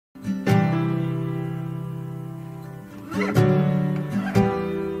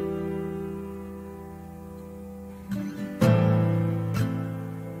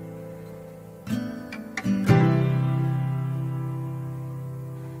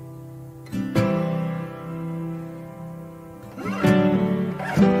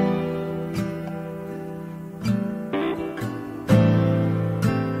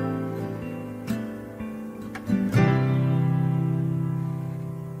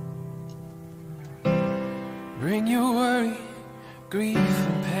Bring your worry, grief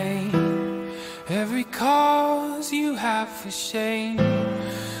and pain, every cause you have for shame.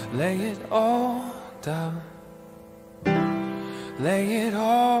 Lay it all down, lay it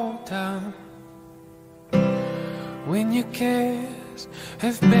all down. When your cares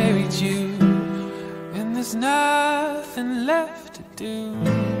have buried you and there's nothing left to do,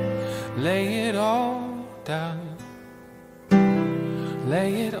 lay it all down,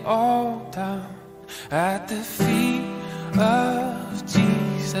 lay it all down at the feet of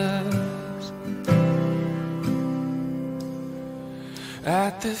Jesus,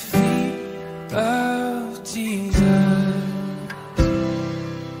 at the feet of Jesus.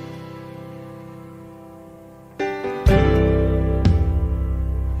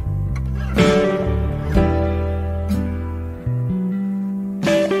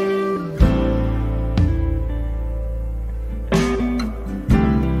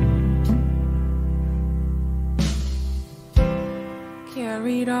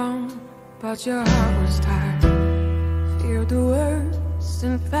 Carried on, but your heart was tired. Feared the worst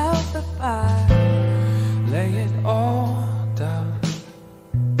and felt the fire. Lay it all down,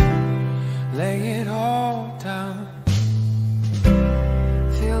 lay it all down.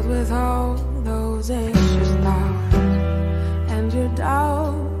 Filled with all those anxious thoughts, and your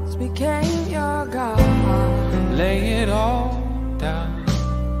doubts became your God. Lay it all down,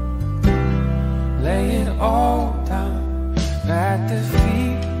 lay it all down at the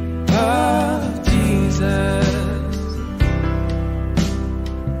feet of Jesus,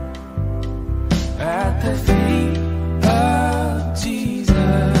 at the feet of Jesus.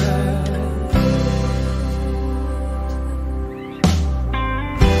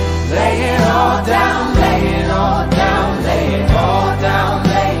 Lay it all down, lay it all down, lay it all down,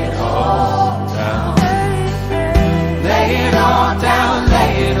 lay it all down. Lay it all down,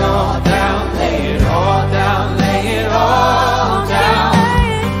 lay it all down, lay it all down, lay it all down.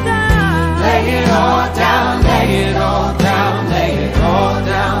 Lay it all down, lay it all down, lay it all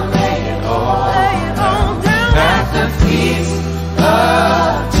down, lay it all down at the feet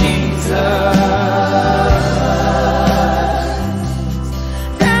of Jesus,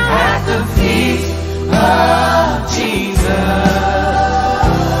 at the feet of Jesus.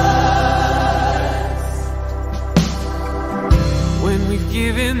 When we've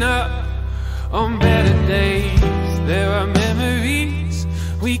given up on better days, there are memories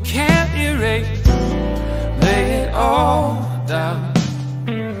we can't erase. Lay it all down,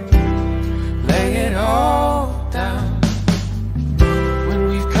 lay it all down. When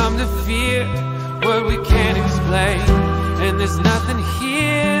we've come to fear what we can't explain, and there's nothing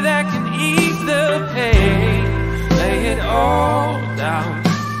here that can ease the pain, lay it all down,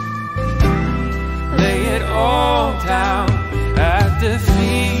 lay it all down at the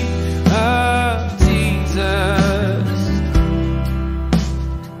feet of Jesus,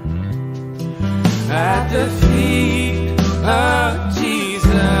 at the feet of Jesus.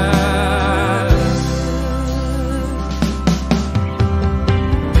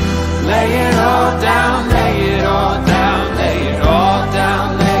 Lay it all down, lay it all down, lay it all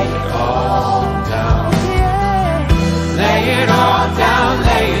down, lay it all down. Lay it all down,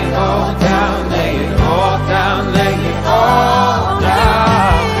 lay it all down, lay it all down, lay it all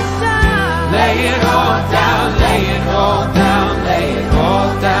down. Lay it all down, lay it all down, lay it all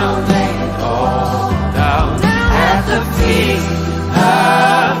down, lay it all down at the feet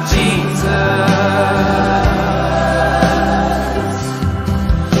of Jesus,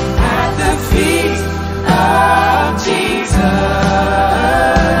 at the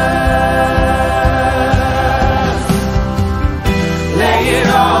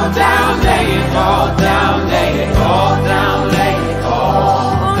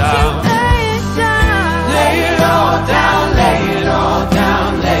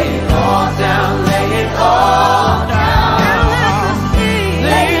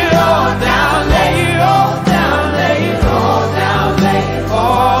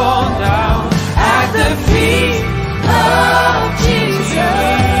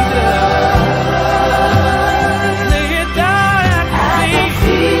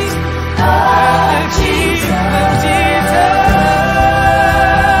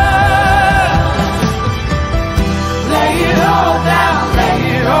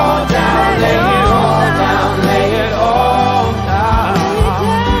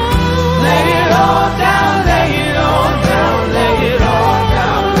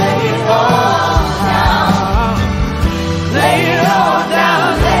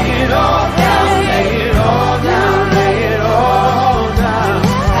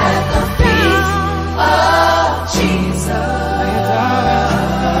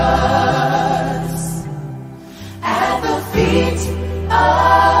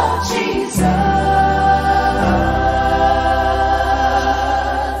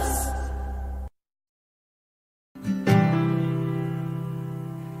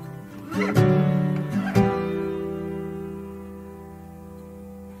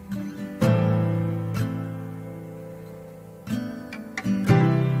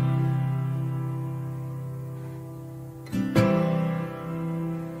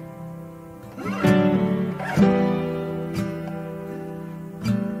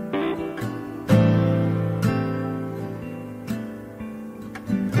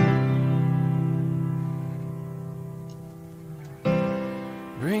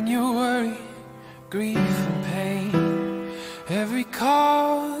Bring your worry, grief and pain, every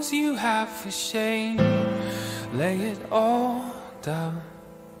cause you have for shame. Lay it all down,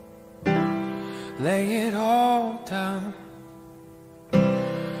 lay it all down.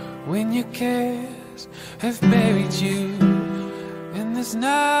 When your cares have buried you and there's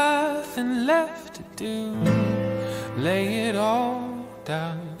nothing left to do, lay it all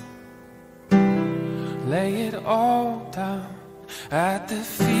down, lay it all down. At the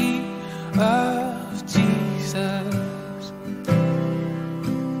feet of Jesus,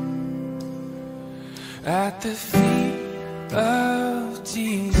 at the feet of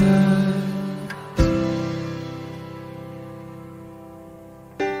Jesus.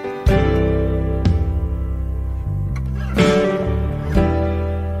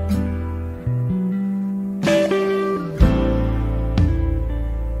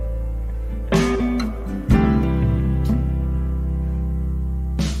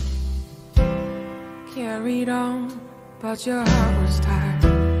 Carried on, but your heart was tired.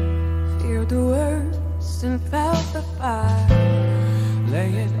 Feared the worst and felt the fire.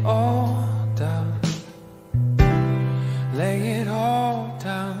 Lay it all down, lay it all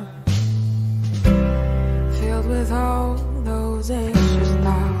down. Filled with all those anxious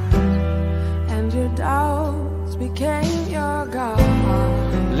thoughts, and your doubts became your God.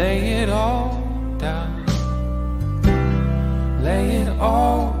 Lay it all down, lay it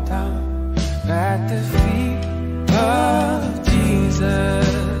all down. At the feet of Jesus,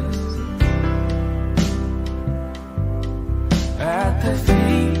 at the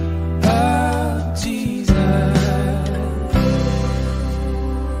feet of Jesus.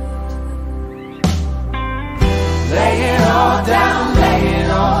 Lay it all down, lay it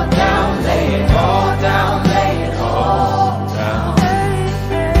all down, lay it all down, lay it all down.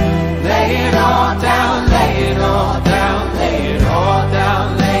 Lay it all down, lay it all down, lay it all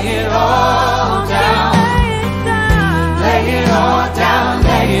down, lay it all.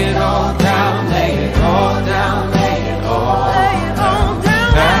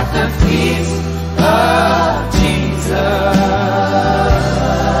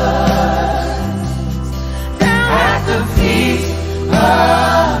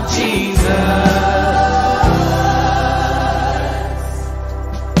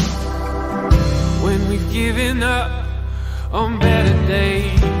 On better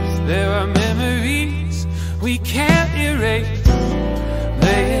days, there are memories we can't erase.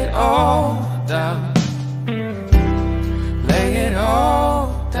 Lay it all down, lay it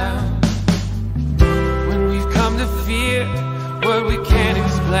all down. When we've come to fear what we can't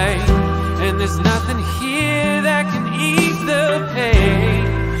explain, and there's nothing here that can ease the pain.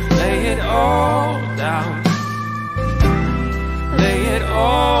 Lay it all down, lay it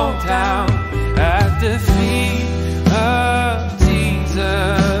all down. At the feet of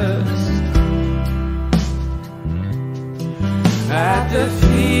Jesus, at the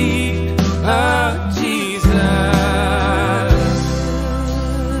feet of Jesus.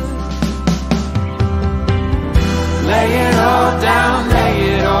 Lay it all down, lay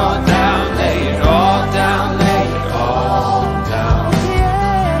it all down, lay it all down, lay it all down.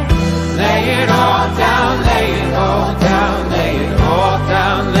 Lay it all down, lay it all down, lay it all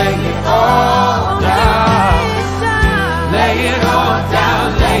down, lay it all down.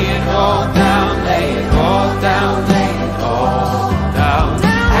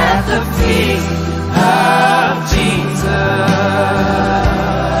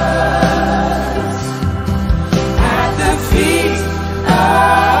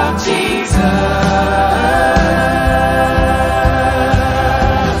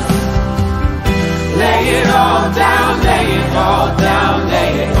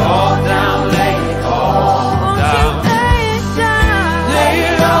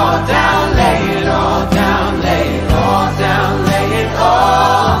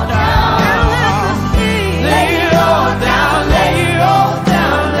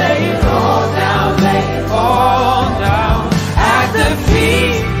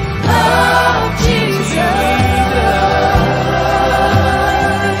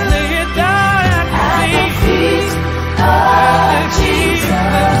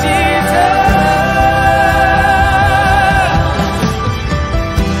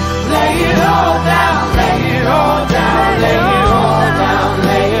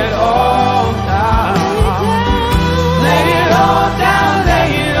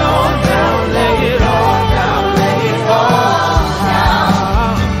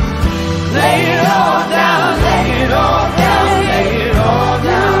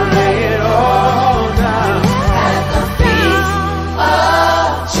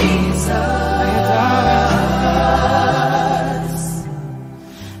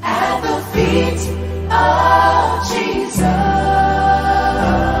 feet of Jesus.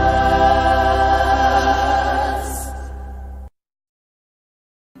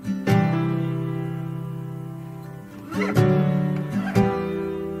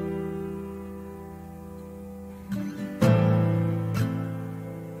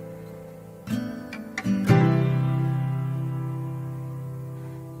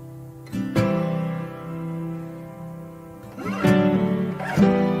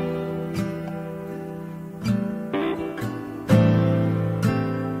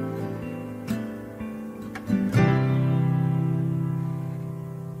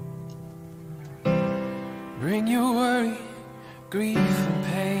 Bring your worry, grief and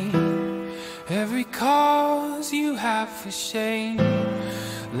pain, every cause you have for shame.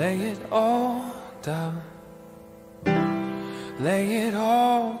 Lay it all down, lay it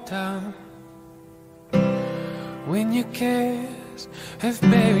all down. When your cares have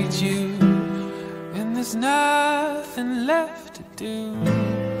buried you and there's nothing left to do,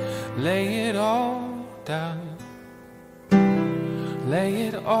 lay it all down, lay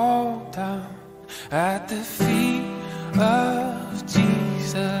it all down. At the feet of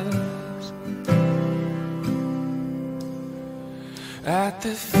Jesus, at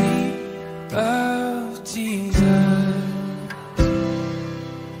the feet of Jesus.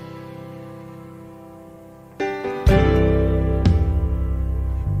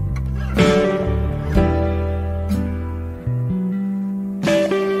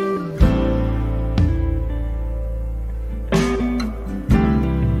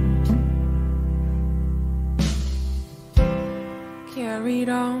 Carried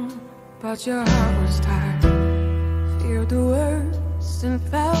on, but your heart was tired. Feared the worst and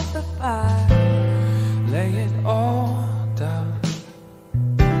felt the fire. Lay it all down,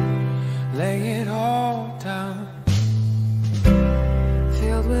 lay it all down.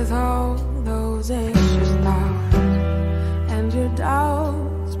 Filled with all those anxious thoughts, and your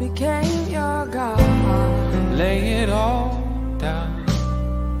doubts became your God. Lay it all down,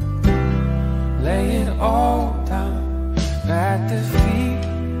 lay it all down. At the feet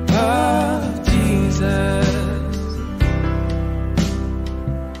of Jesus,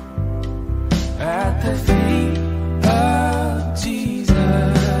 at the feet of Jesus.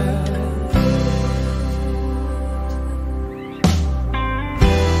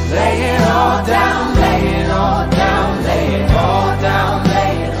 Lay it all down, lay it all down, lay it all down,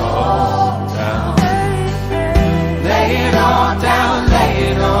 lay it all down. Lay it all down, lay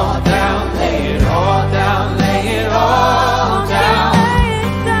it all down, lay it all down, lay it all.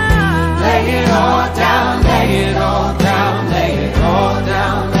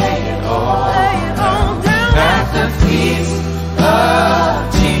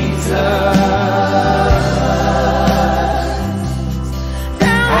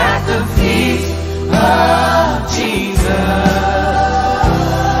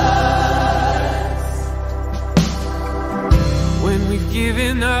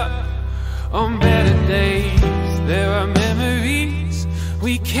 On better days, there are memories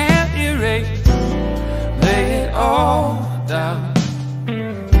we can't erase. Lay it all down,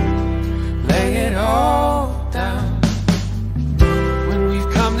 lay it all down. When we've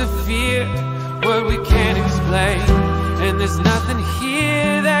come to fear what we can't explain, and there's nothing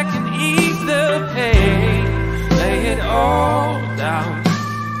here that can ease the pain. Lay it all down,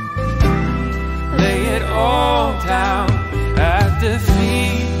 lay it all down at the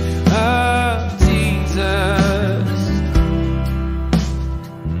feet of Jesus,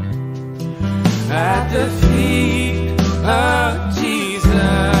 at the feet of Jesus.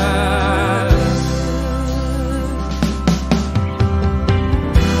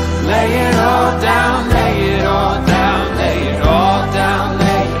 Lay it all down, lay it all down, lay it all down,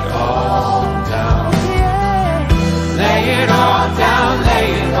 lay it all down. Lay it all down, lay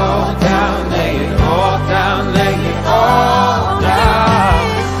it all down, lay it all down, lay it all down.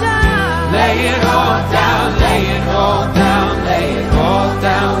 Lay it all down, lay it all down, lay it all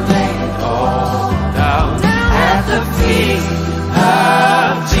down, lay it all down.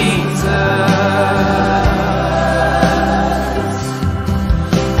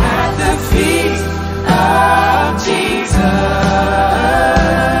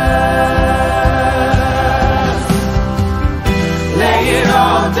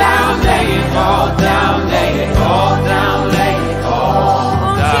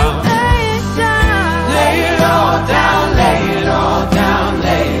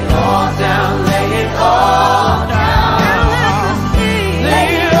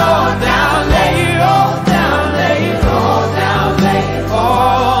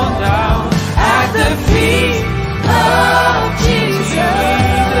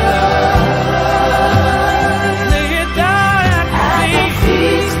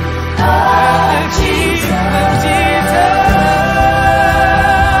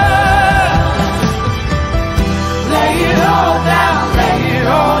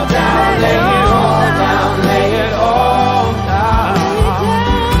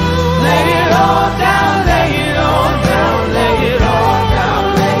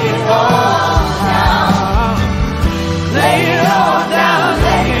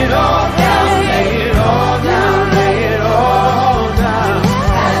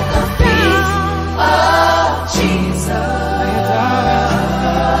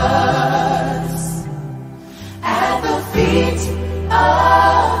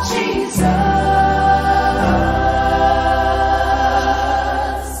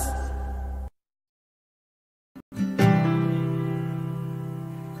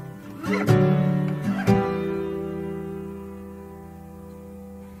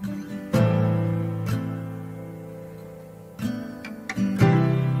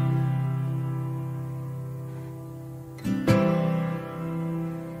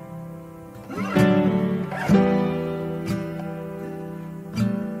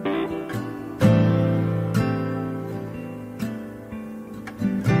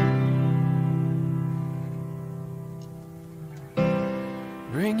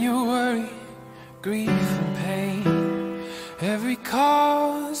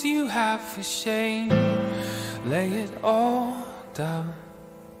 cause you have for shame. Lay it all down.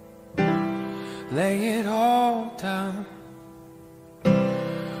 Lay it all down.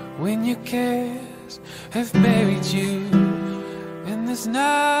 When your cares have buried you and there's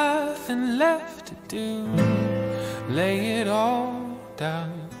nothing left to do, lay it all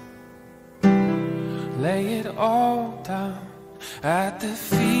down. Lay it all down at the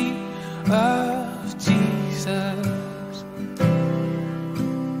feet of Jesus.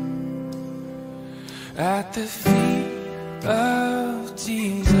 At the feet of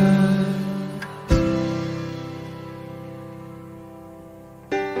Jesus.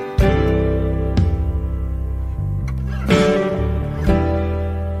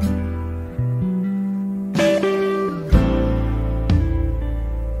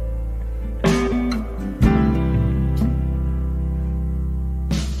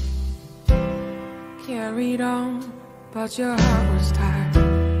 Carried on, but your heart was tired.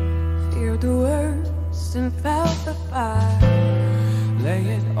 Feared the worst and felt the fire. Lay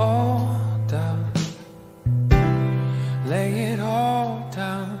it all down. Lay it all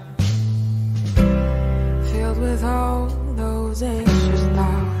down. Filled with all those anxious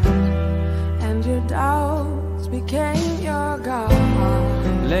thoughts, and your doubts became your God.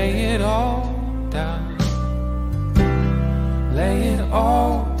 Lay it all down. Lay it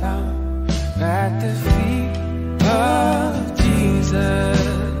all down at the feet of Jesus.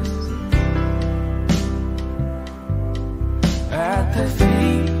 At the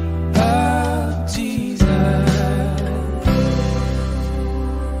feet of Jesus.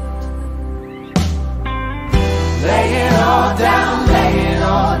 Lay it all down, lay it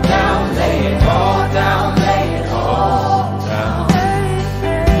all down, lay it all down, lay it all down.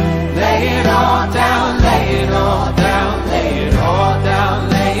 Lay it all down, lay it all down, lay it all down,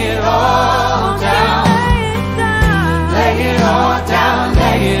 lay it all down. Lay it all down,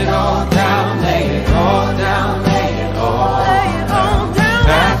 lay it all down, lay it all down, lay it all down.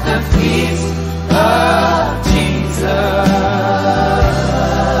 At the feet of Jesus.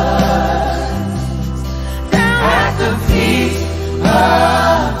 At the feet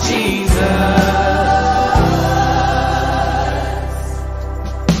of Jesus.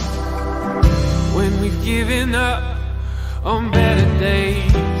 When we've given up on better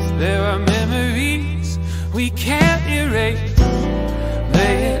days, there are memories we can't erase.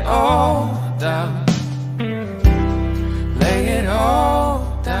 Lay it all down. Lay it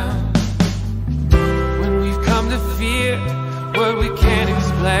all down. When we've come to fear what we can't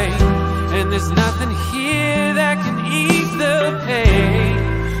explain, and there's nothing here that can ease the pain.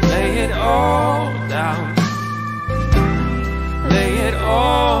 Lay it all down. Lay it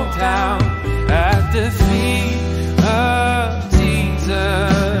all down at the feet of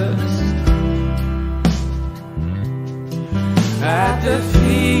Jesus. At the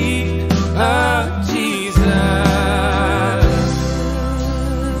feet of Jesus.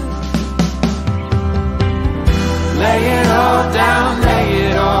 Lay it all down, lay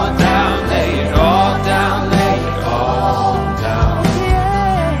it all down, lay it all down, lay it all down.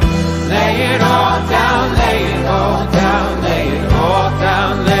 Lay it all down, lay it all down, lay it all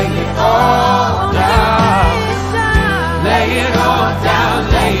down, lay it all down. Lay it all down,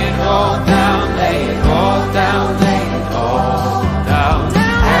 lay it all down, lay it all down, lay it all down.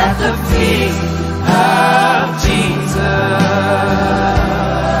 At the feet of Jesus.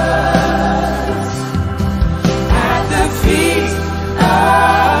 At the feet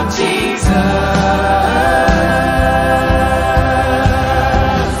of Jesus.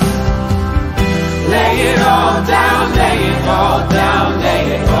 Lay it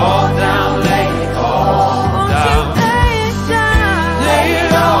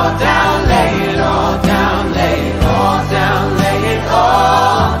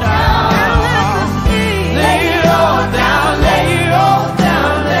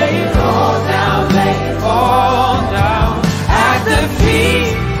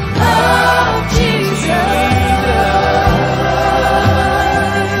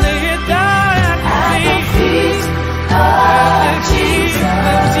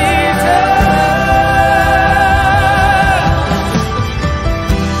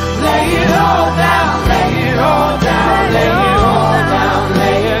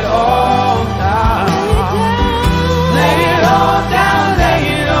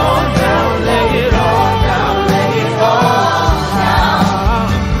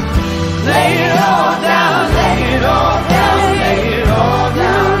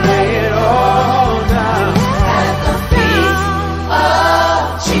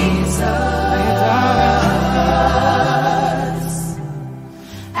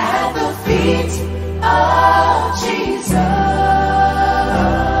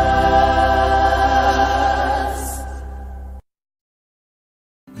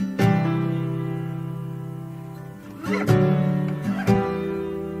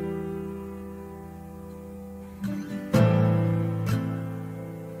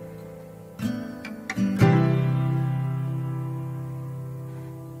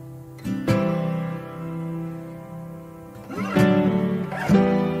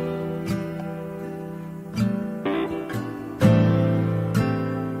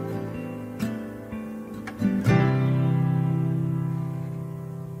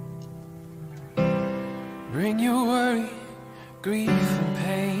grief and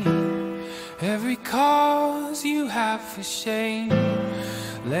pain, every cause you have for shame.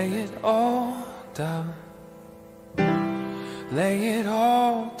 Lay it all down, lay it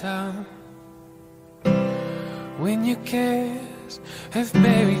all down. When your cares have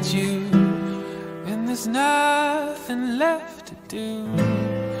buried you and there's nothing left to do,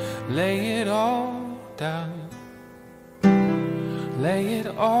 lay it all down, lay it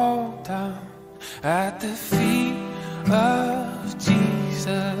all down at the feet of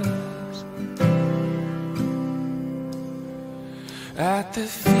Jesus, at the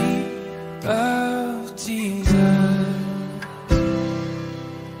feet of Jesus.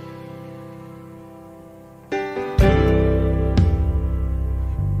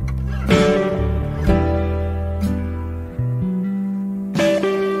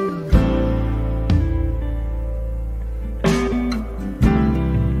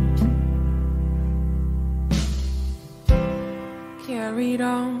 Carried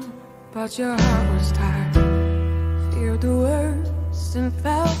on, but your heart was tired. Feared the worst and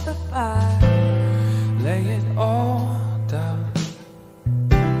felt the fire. Lay it all down,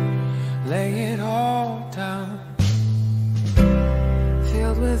 lay it all down.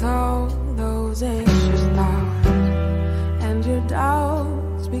 Filled with all those anxious thoughts, and your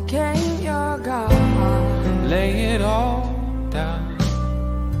doubts became your God. Lay it all down,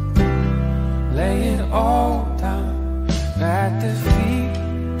 lay it all down at the feet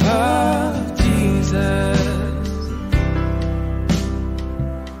of Jesus,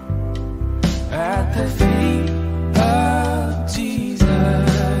 at the feet of Jesus.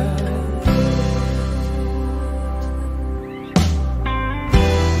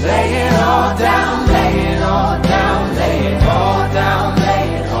 Lay it all down, lay it all down, lay it all down, lay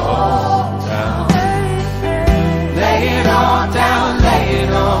it all down. Lay it all down, lay it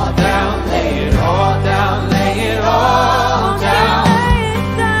all down, lay it all down, lay it all down.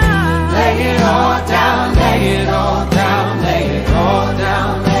 Lay it all down, lay it all down, lay it all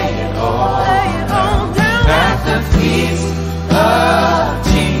down, lay it all down at the feet of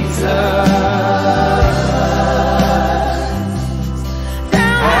Jesus.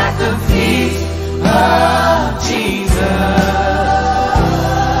 At the feet of Jesus.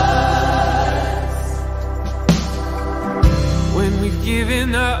 When we've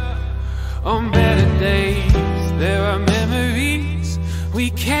given up on better days, there are memories we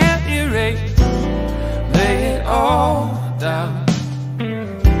can't erase. Lay it all down,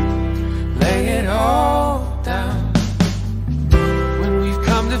 lay it all down. When we've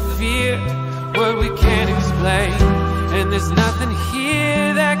come to fear what we can't explain, and there's nothing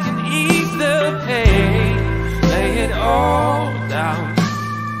here that can ease the pain, lay it all down,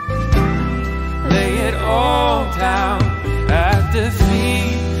 lay it all down at the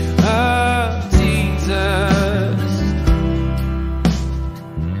feet of Jesus,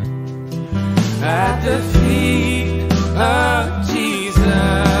 at the feet of Jesus.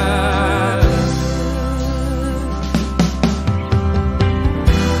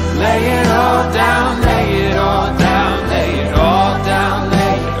 Lay it all down, lay it all down, lay it all down,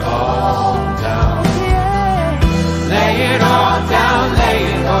 lay it all down. Lay it all down, lay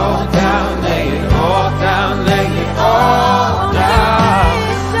it all down, lay it all down, lay it all down.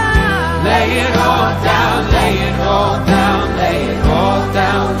 Lay it all down, lay it all down, lay it all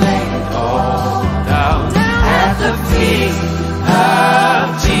down, lay it all down at the feet of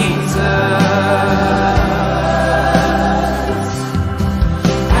Jesus.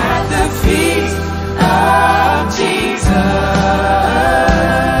 At the feet of Jesus.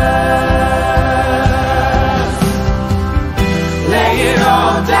 Lay it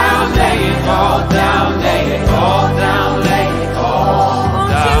all down, lay it all down, lay it all down, lay it all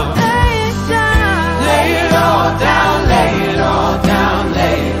down. Lay it all down, lay it all down,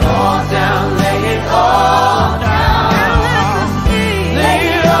 lay it all down, lay it all down. Lay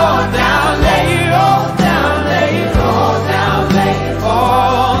it all down, lay it all down, lay it all down, lay it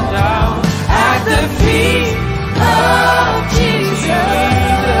all down at the feet of Jesus.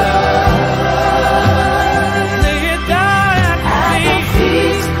 Lay it down at the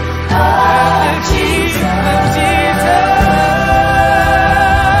feet of Jesus.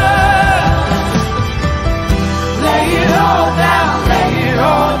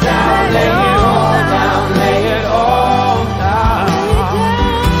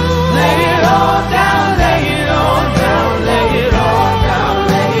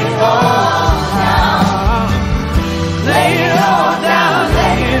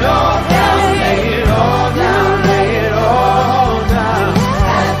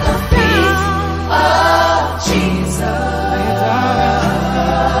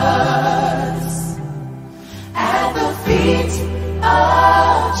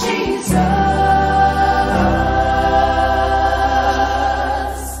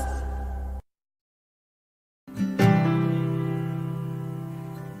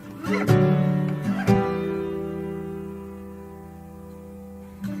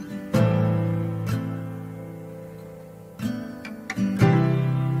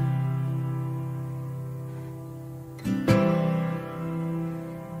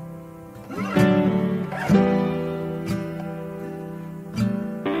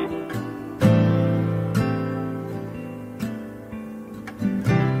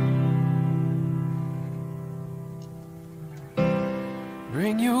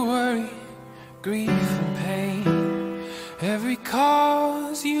 Bring your worry, grief and pain, every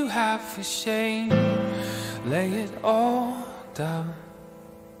cause you have for shame. Lay it all down,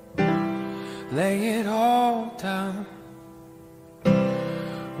 lay it all down.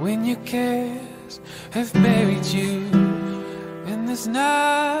 When your cares have buried you and there's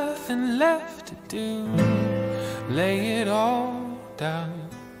nothing left to do, lay it all down,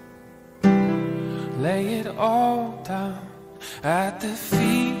 lay it all down at the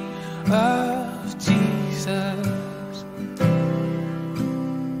feet of Jesus,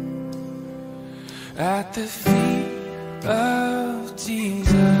 at the feet of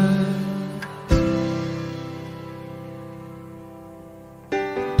Jesus.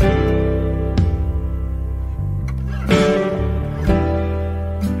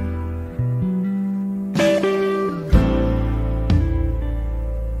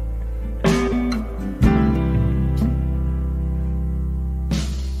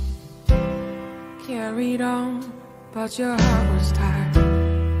 Carried on, but your heart was tired.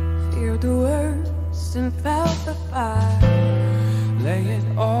 Feared the worst and felt the fire. Lay it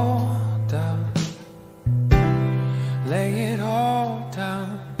all down, lay it all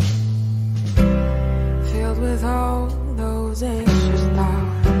down. Filled with all those anxious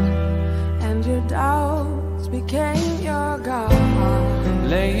thoughts, and your doubts became your God.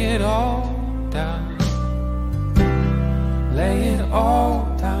 Lay it all down, lay it all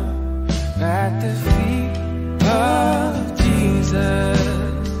down at the feet of Jesus,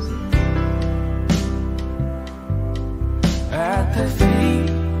 at the feet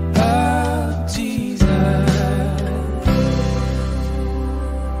of Jesus.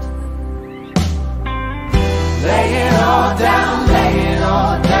 Lay it all down, lay it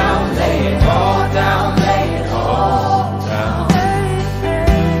all down, lay it all down, lay it all down.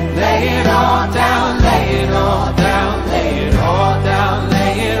 Lay it all down, lay it all down, lay it all down,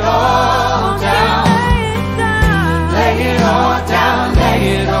 lay it all down. Lay it all down, lay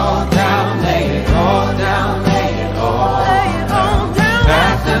it all down, lay it all down, lay it all down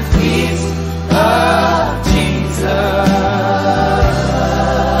at the feet of Jesus.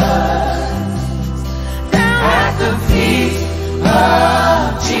 At the feet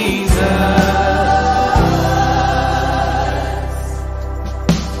of Jesus.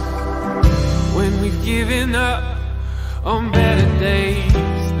 When we've given up on better days,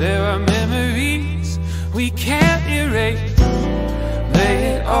 there are memories we can't erase. Lay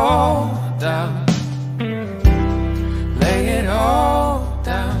it all down, lay it all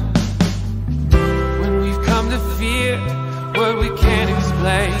down. When we've come to fear what we can't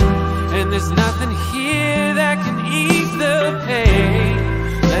explain, and there's nothing here that can ease the pain,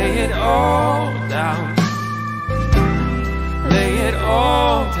 lay it all down, lay it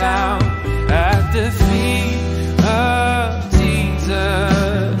all down at the feet of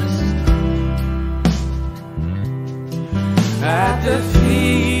Jesus, at the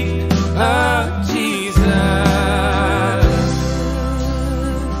feet of Jesus.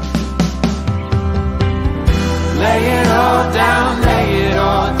 Lay it all down, lay it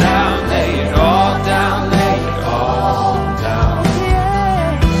all down.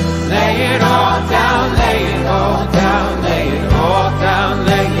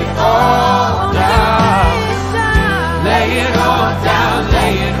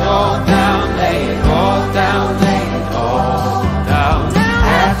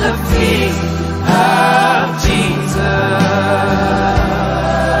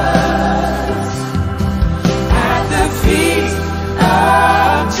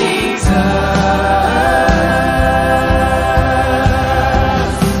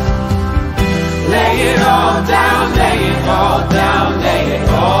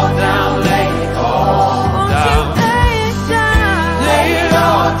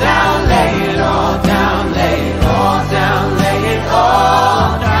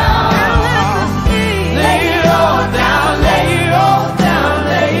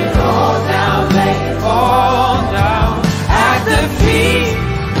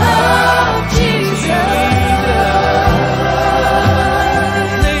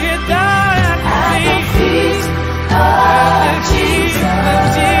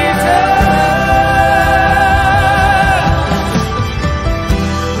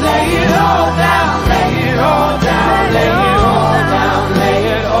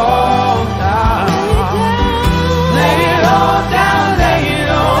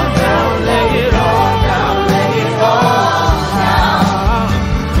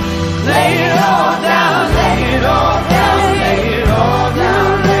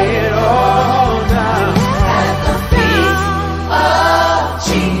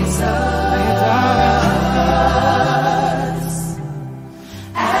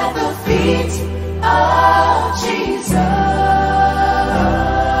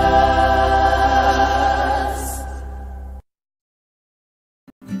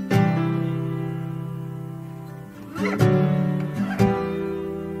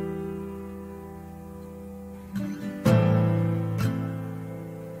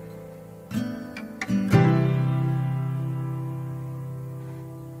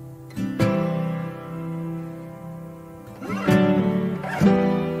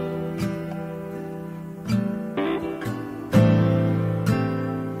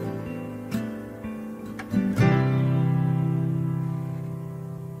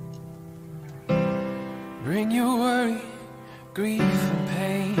 Bring your worry, grief and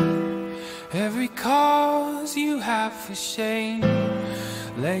pain, every cause you have for shame.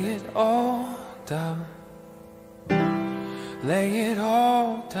 Lay it all down, lay it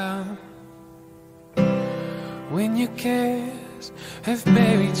all down. When your cares have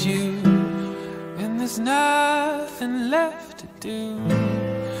buried you and there's nothing left to do,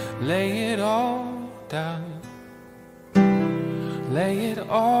 lay it all down, lay it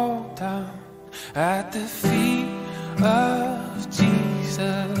all down at the feet of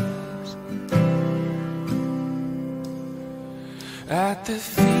Jesus, at the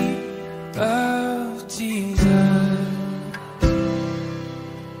feet of Jesus.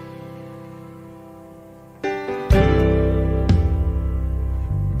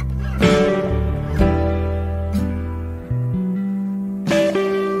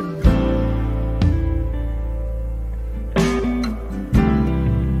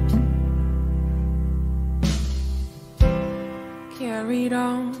 Carried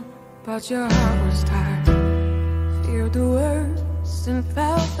on, but your heart was tired. Feared the worst and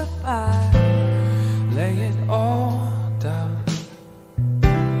felt the fire. Lay it all down,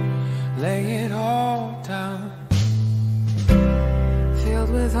 lay it all down.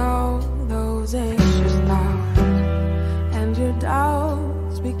 Filled with all those anxious thoughts, and your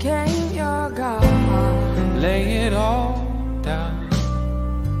doubts became your God. Lay it all down,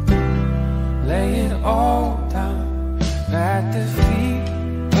 lay it all down at the feet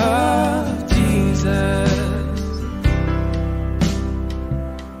of Jesus,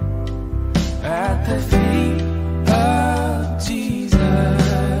 at the feet of Jesus.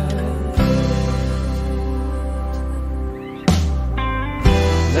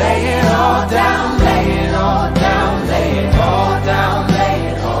 Lay it all down, lay it all down, lay it all down, lay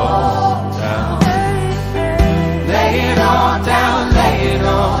it all down. Lay it all down, lay it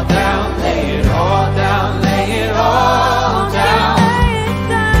all down, lay it all down, lay it all down.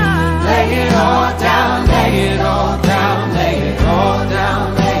 Lay it all down, lay it all down, lay it all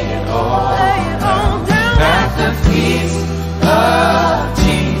down, lay it all down at the feet of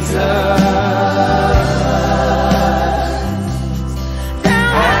Jesus.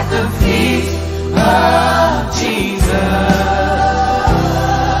 At the feet of Jesus.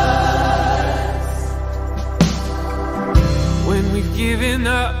 When we've given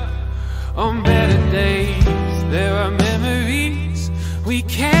up on better days, there are memories we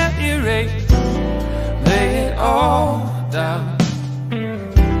can't erase. Lay it all down,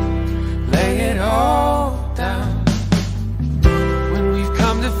 lay it all down. When we've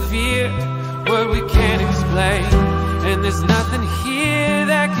come to fear what we can't explain, and there's nothing here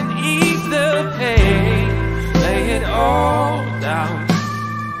that can ease the pain, lay it all down,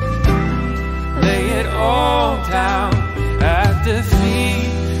 lay it all down at the feet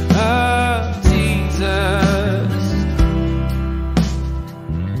of Jesus,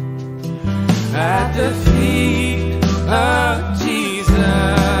 at the feet of Jesus.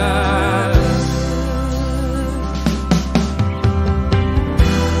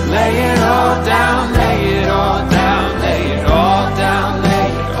 Lay it all down, lay it all down, lay it all down,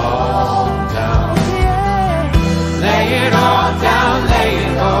 lay it all down. Lay it all down, lay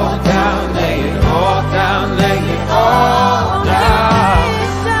it all down, lay it all down, lay it all down.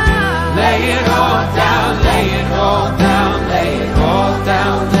 Lay it all down, lay it all down, lay it all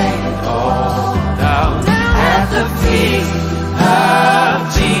down, lay it all down at the feet of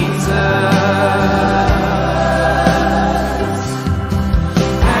Jesus.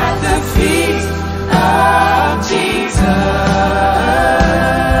 At the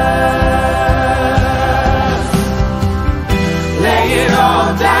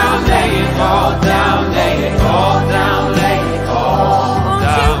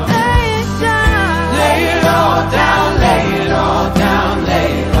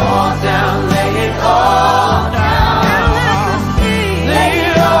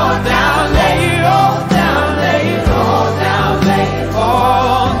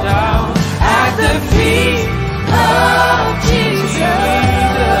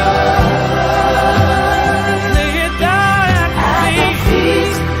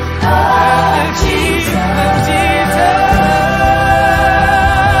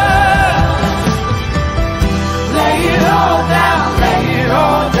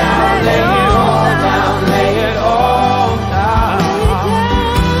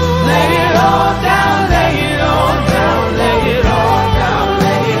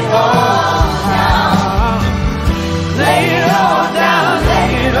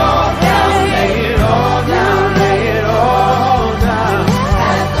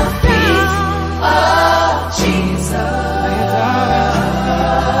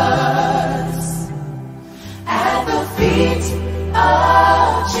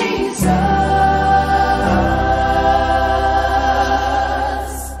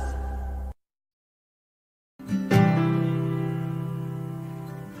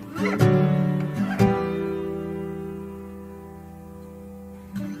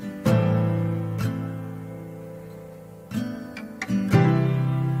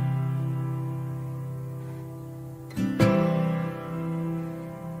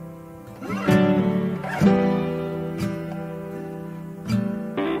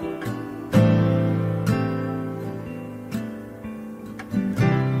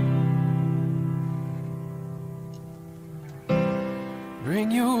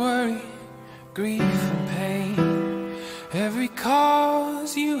Bring your worry, grief and pain, every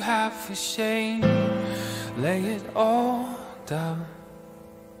cause you have for shame. Lay it all down,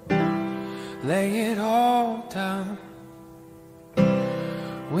 lay it all down.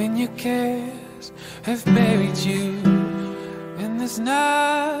 When your cares have buried you and there's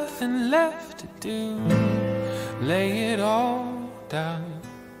nothing left to do, lay it all down,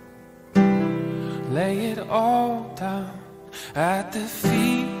 lay it all down at the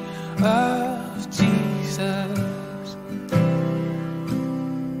feet of Jesus,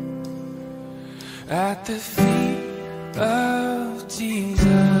 at the feet of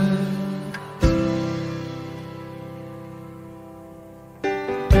Jesus.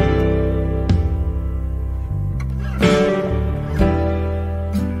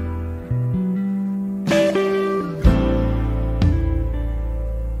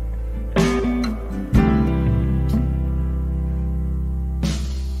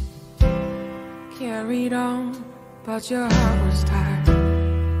 Carried on, but your heart was tired.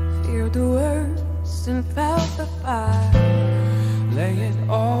 Feared the worst and felt the fire. Lay it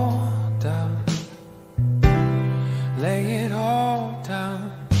all down, lay it all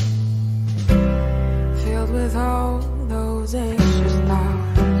down. Filled with all those anxious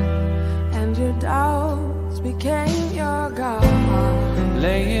thoughts, and your doubts became your God.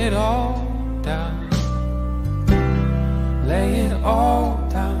 Lay it all down, lay it all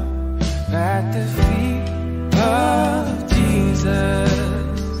down at the feet of Jesus,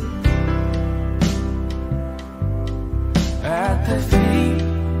 at the feet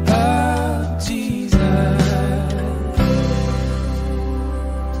of Jesus.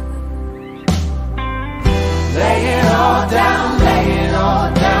 Lay it all down, lay it all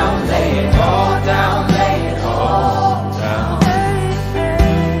down, lay it all down, lay it all down.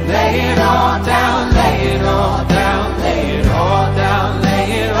 Lay it all down, lay it all down, lay it all down, lay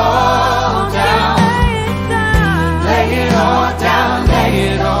it all down. Lay it all down, lay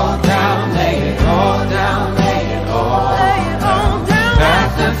it all down, lay it all down, lay it all down at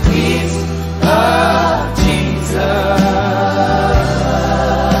the feet of Jesus.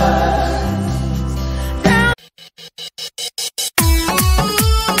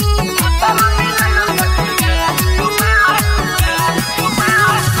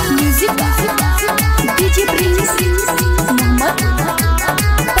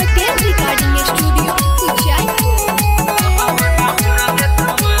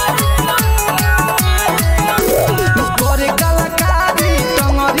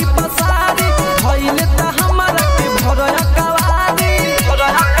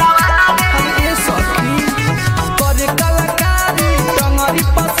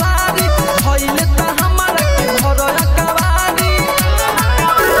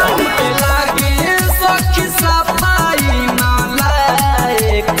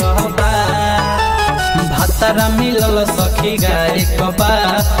 मिलल सखी गाय कबा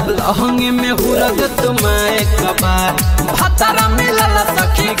लहंगे में हुरग तुम्हारे कबा। भतरा मिलल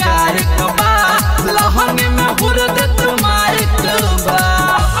सखी गाय कबा लहंगे में हुरग तुम्हारे कबा।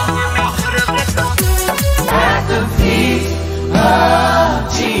 At the feet of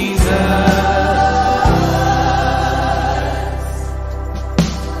Jesus.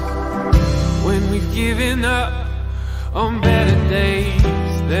 When we've given up on better days,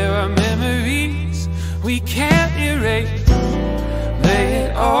 there are memories we can't erase. Lay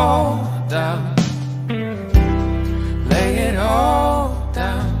it all down, lay it all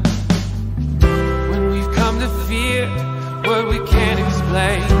down. When we've come to fear what we can't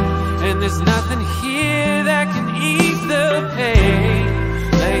explain, and there's nothing here that can ease the pain.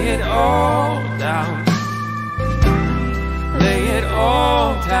 Lay it all down, lay it all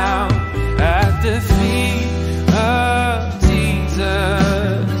down at the feet of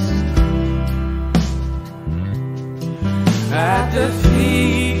Jesus, at the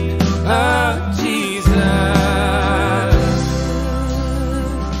feet of Jesus.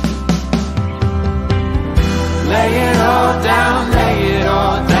 Lay it all down, lay it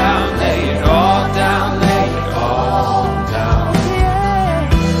all down, lay it all down, lay it all down.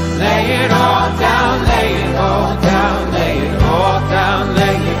 Lay it all down, lay it all down, lay it all down,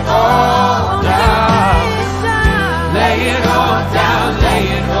 lay it all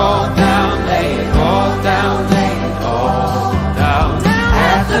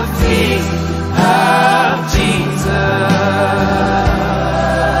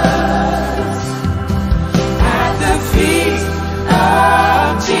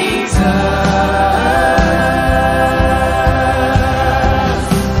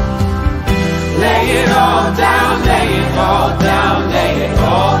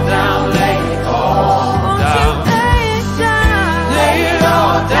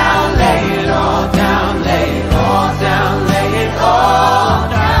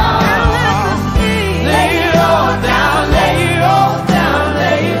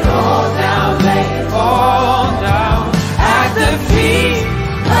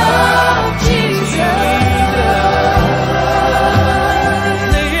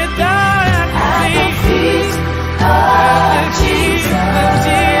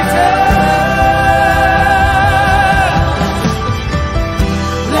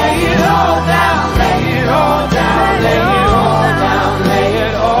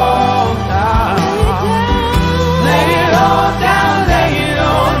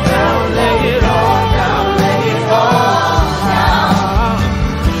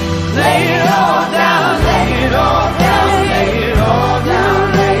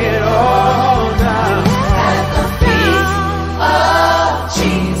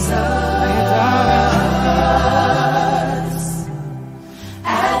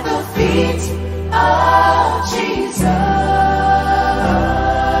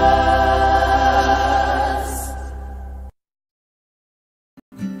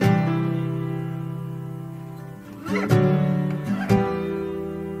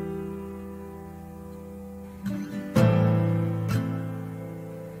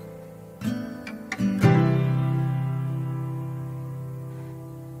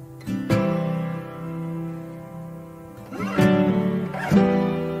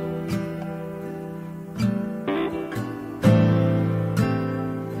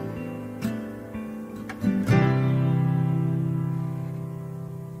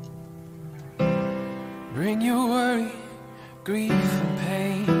Bring your worry, grief and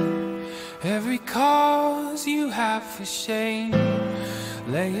pain, every cause you have for shame.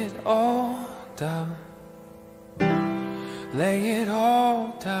 Lay it all down, lay it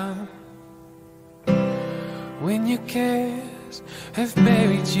all down. When your cares have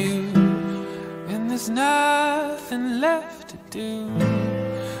buried you and there's nothing left to do,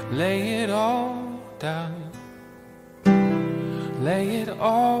 lay it all down, lay it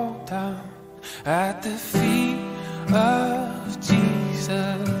all down at the feet of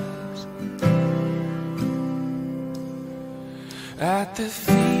Jesus, at the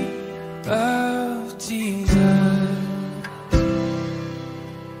feet of Jesus.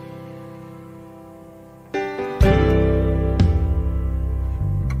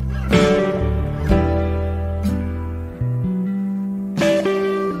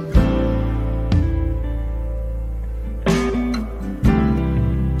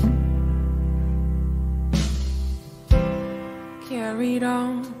 Carried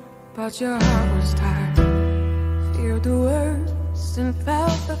on, but your heart was tired. Feared the worst and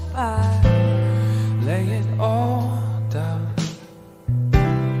felt the fire. Lay it all down,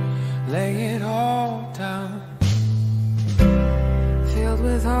 lay it all down. Filled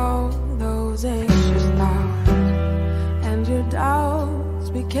with all those anxious thoughts, and your doubts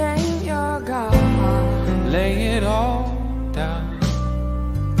became your God. Lay it all down,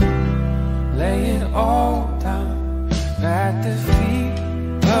 lay it all down at the feet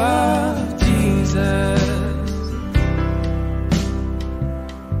of Jesus,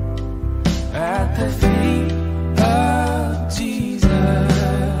 at the feet of Jesus.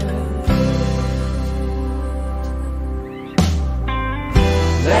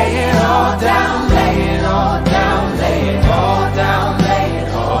 Lay it all down, lay it all down, lay it all down, lay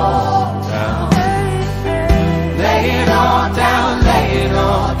it all down. Lay it all down, lay it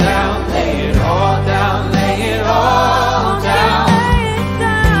all down, lay it all down, lay it all down.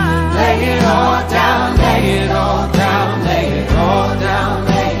 Lay it all down, lay it all down, lay it all down,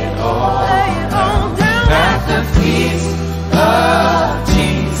 lay it all down at the feet of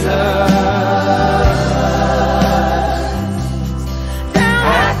Jesus.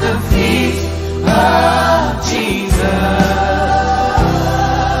 At the feet of Jesus.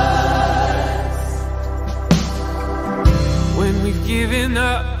 When we've given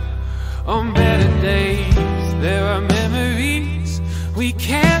up on better days, there are memories we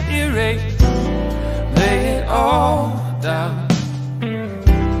can't erase. Lay it all down,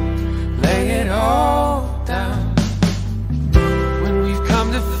 lay it all down. When we've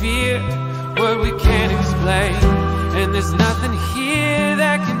come to fear what we can't explain, and there's nothing here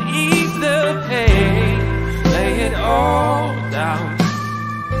that can ease the pain. Lay it all down,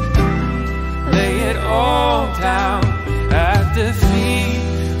 lay it all down at the feet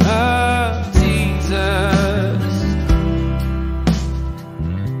of Jesus,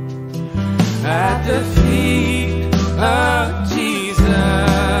 at the feet of Jesus.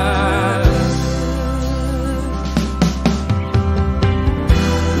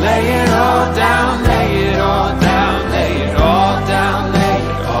 Lay it all down, lay it all down, lay it all down, lay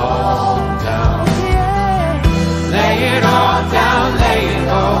it all down. Lay it all down, lay it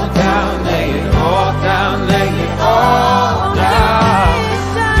all down, lay it all down, lay it all down.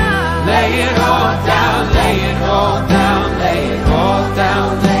 Lay it all down, lay it all down, lay it all down,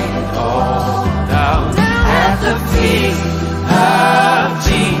 lay it all down at the feet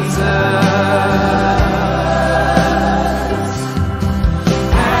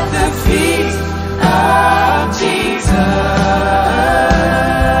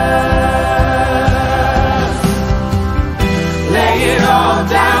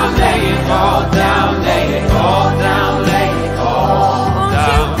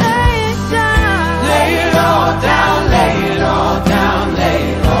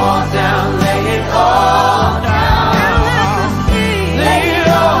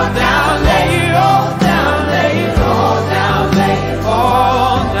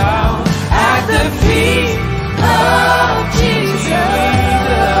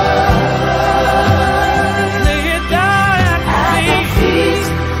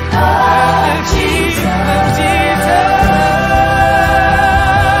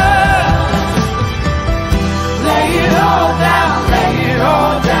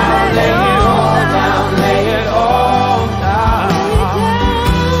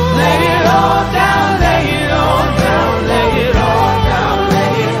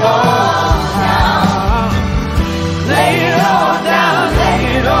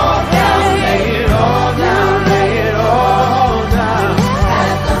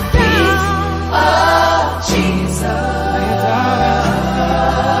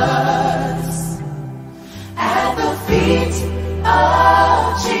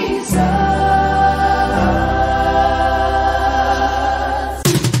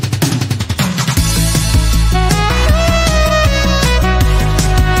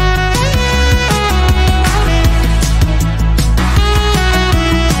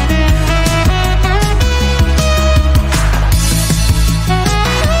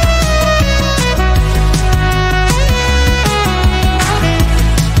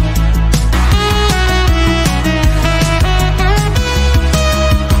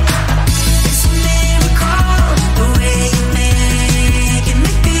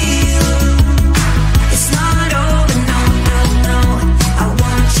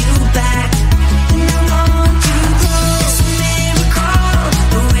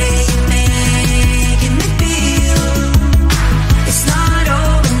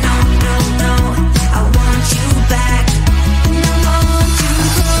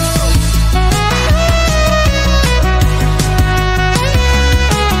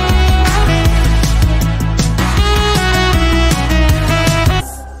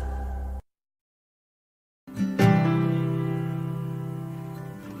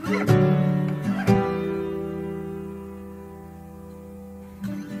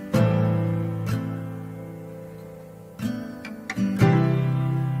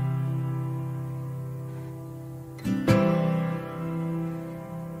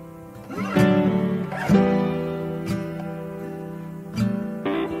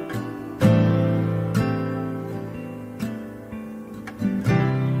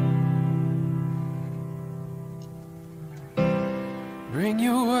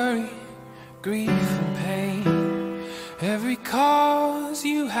grief and pain, every cause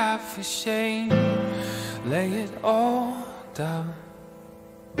you have for shame. Lay it all down,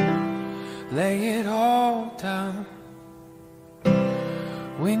 lay it all down.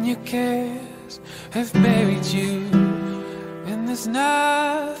 When your cares have buried you and there's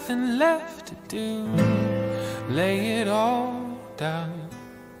nothing left to do, lay it all down,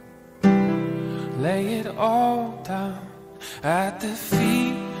 lay it all down at the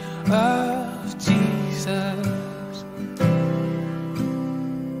feet of Jesus,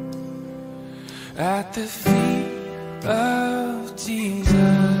 at the feet of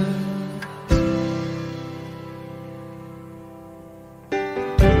Jesus.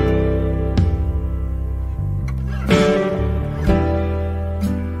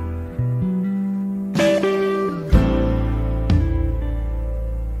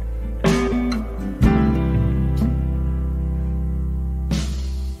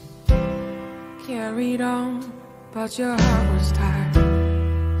 Carried on, but your heart was tired.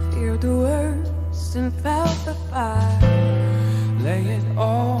 Feared the worst and felt the fire. Lay it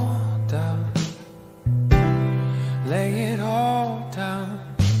all down, lay it all down.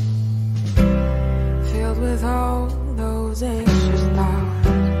 Filled with all those anxious thoughts,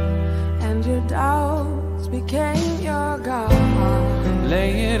 and your doubts became your God.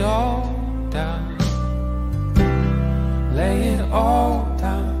 Lay it all down, lay it all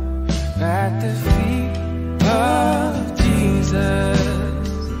down at the feet of Jesus,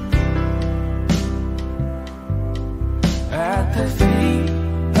 at the feet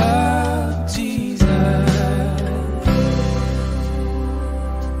of Jesus.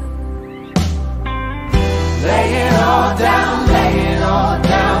 Lay it all down, lay it all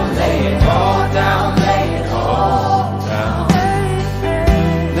down, lay it all down, lay it all down.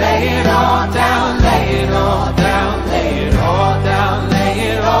 Lay it all down, lay it all down, lay it all down, lay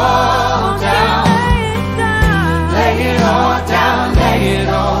it all down. Lay it all down, lay it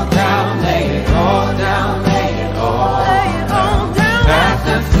all down, lay it all down, lay it all down at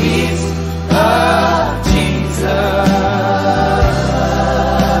the feet of Jesus.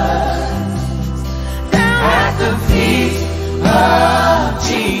 At the feet of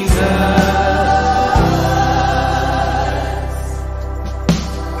Jesus.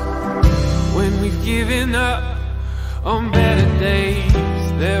 When we've given up on better days,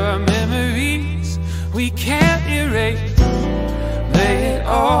 there are memories we can't erase. Lay it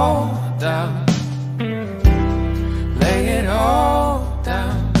all down, lay it all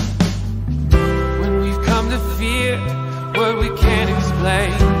down. When we've come to fear what we can't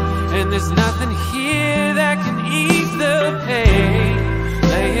explain, and there's nothing here that can ease the pain,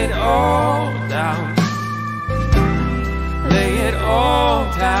 lay it all down, lay it all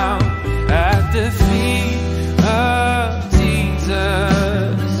down at the feet of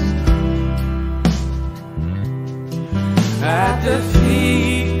Jesus, at the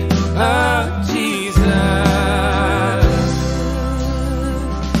feet of Jesus.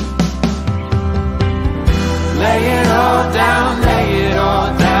 Lay it all down, lay it all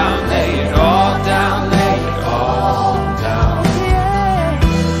down, lay it all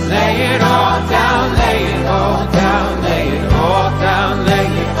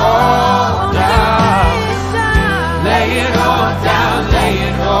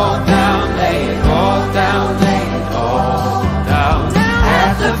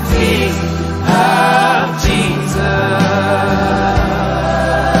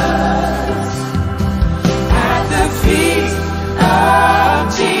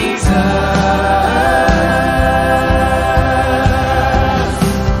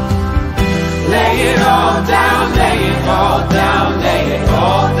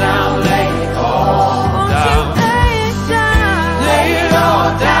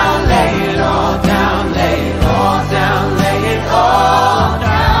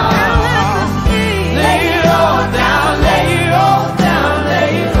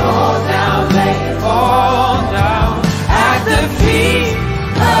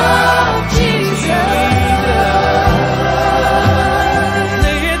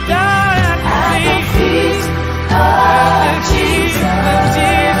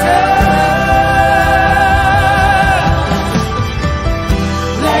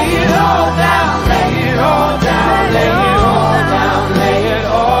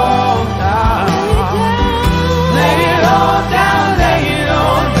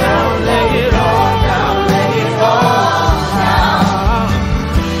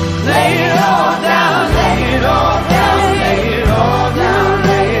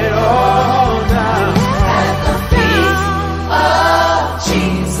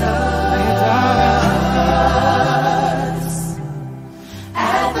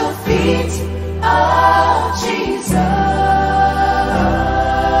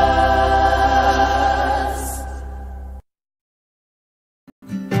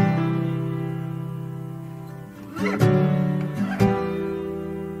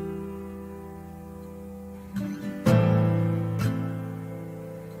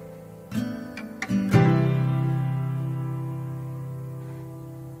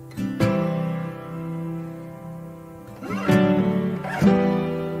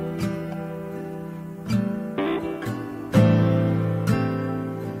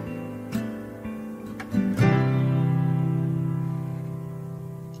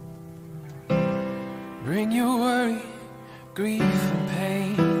grief and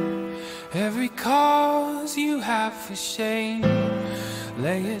pain, every cause you have for shame.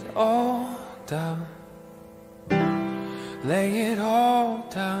 Lay it all down, lay it all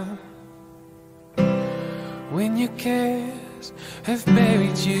down. When your cares have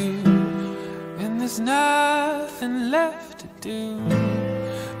buried you and there's nothing left to do,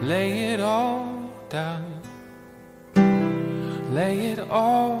 lay it all down, lay it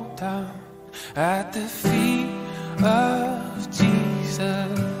all down at the feet of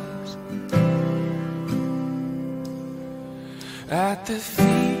Jesus, at the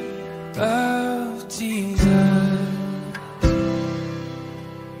feet of Jesus.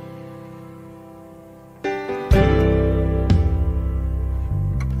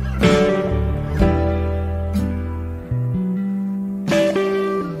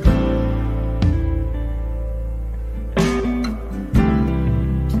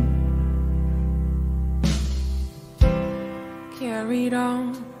 Carried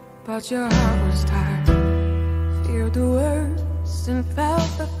on, but your heart was tired. Feared the worst and felt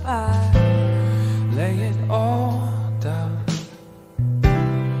the fire. Lay it all down,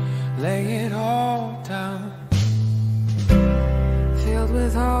 lay it all down. Filled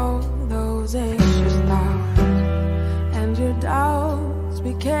with all those anxious thoughts, and your doubts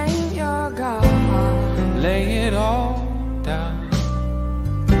became your God. Lay it all down,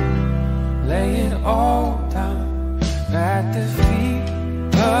 lay it all down at the feet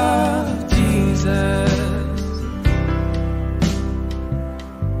of Jesus,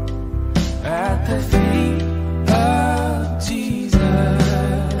 at the feet of Jesus.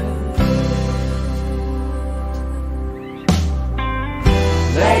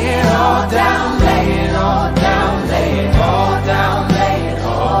 Lay it all down, lay it all down, lay it all down, lay it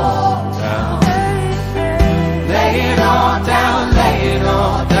all down. Lay it all down, lay it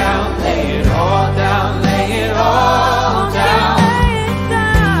all down, lay it all down, lay it all down.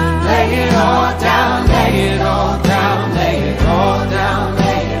 Lay it all down, lay it all down, lay it all down,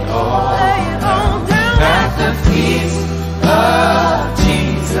 lay it all down at the feet of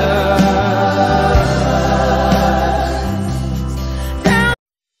Jesus.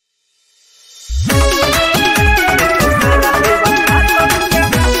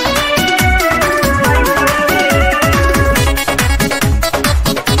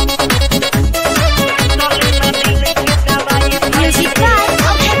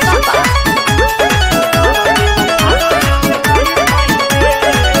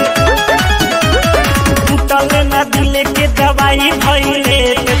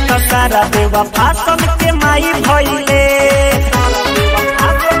 सारा देवा फासम के माई भइले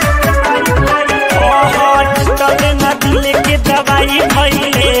तले न दिल के दवाई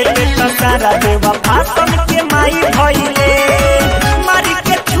भइले सारा देवा फासम के माई भइले मारी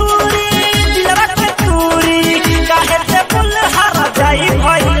के छुरी दिलवा के चूरी काहे से बुल हर जाई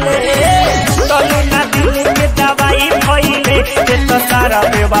भइले तले न दिल के दवाई भइले सारा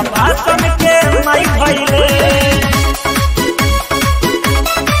देवा फासम के माई भइले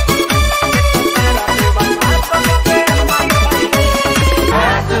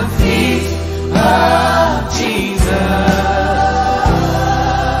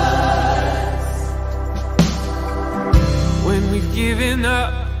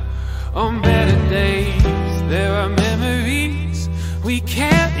on better days. There are memories we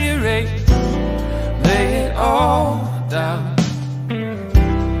can't erase. Lay it all down,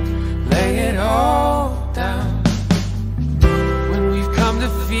 lay it all down. When we've come to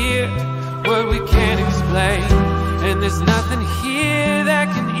fear what we can't explain, and there's nothing here that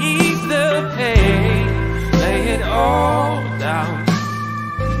can ease the pain. Lay it all down,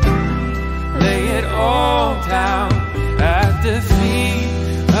 lay it all down at the feet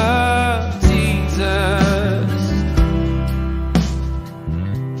of Jesus,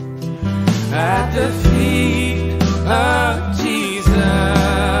 at the feet of Jesus.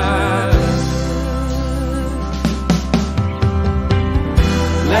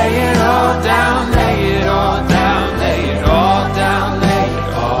 Lay it all down, lay it all down, lay it all down, lay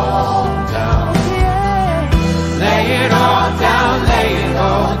it all down. Lay it all down, lay it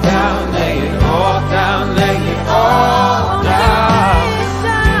all down, lay it all down, lay it all down.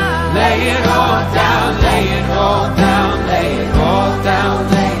 Lay it all down, lay it all down, lay it all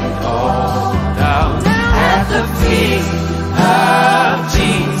down, lay it all down.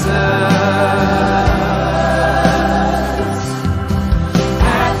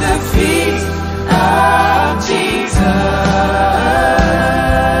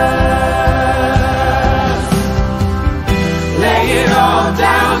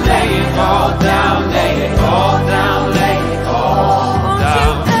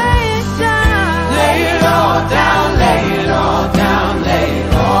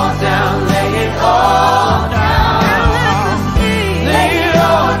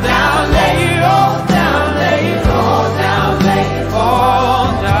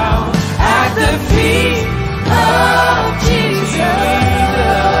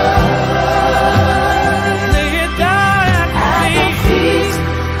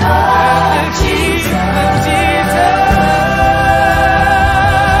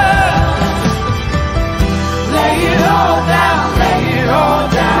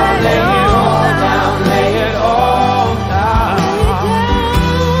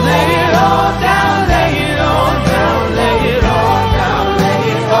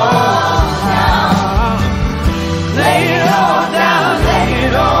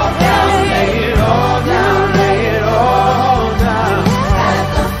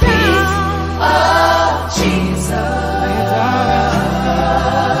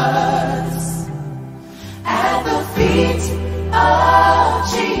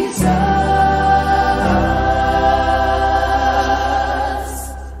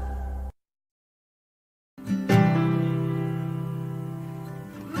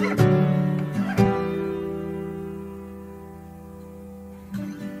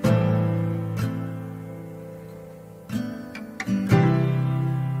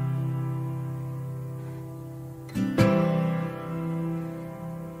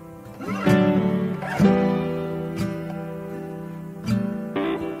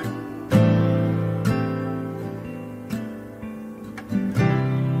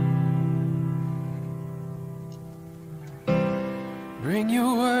 Bring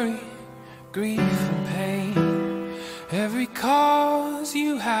your worry, grief and pain, every cause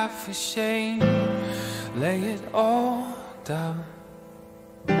you have for shame. Lay it all down.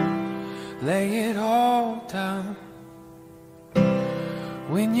 Lay it all down.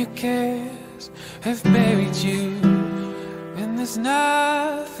 When your cares have buried you and there's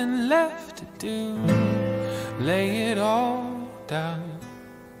nothing left to do, lay it all down.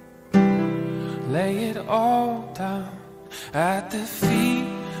 Lay it all down at the feet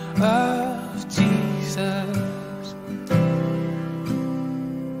of Jesus.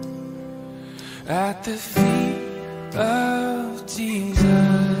 At the feet of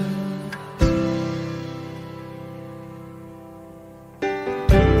Jesus.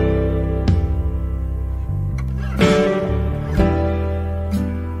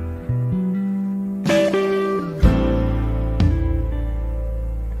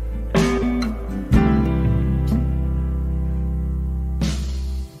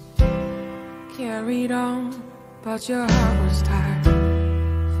 Carried on, but your heart was tired.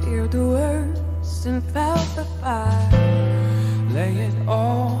 Feared the worst and felt the fire. Lay it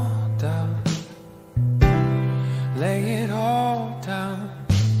all down. Lay it all down.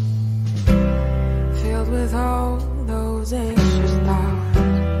 Filled with all those anxious thoughts,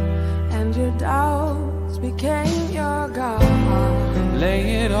 and your doubts became your God.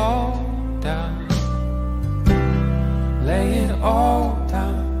 Lay it all down. Lay it all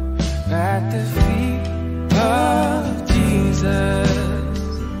down at the feet of Jesus.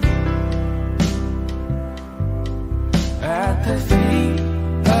 At the feet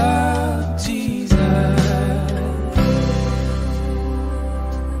of Jesus.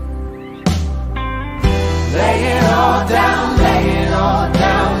 Lay it all down, lay it all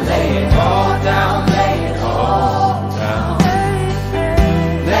down, lay it all down, lay it all down.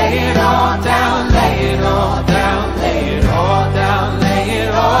 Lay it all down, lay it all down, lay it all down, lay it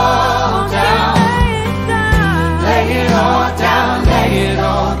all down. Lay it all down, lay it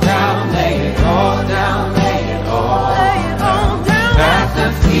all down, lay it all down, lay it all down. At the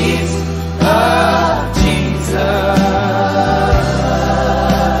feet of Jesus.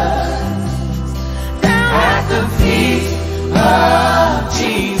 At the feet of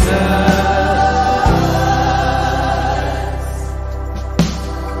Jesus.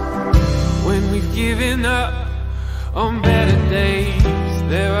 When we've given up on better days,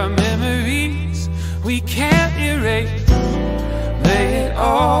 there are memories we can't erase. Lay it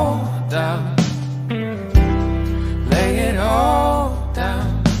all down. Lay it all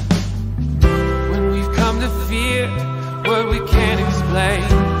down. When we've come to fear what we can't explain,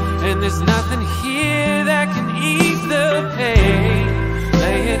 and there's nothing here that can ease the pain.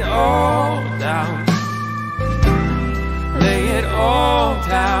 Lay it all down. Lay it all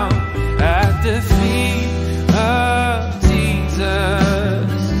down at the feet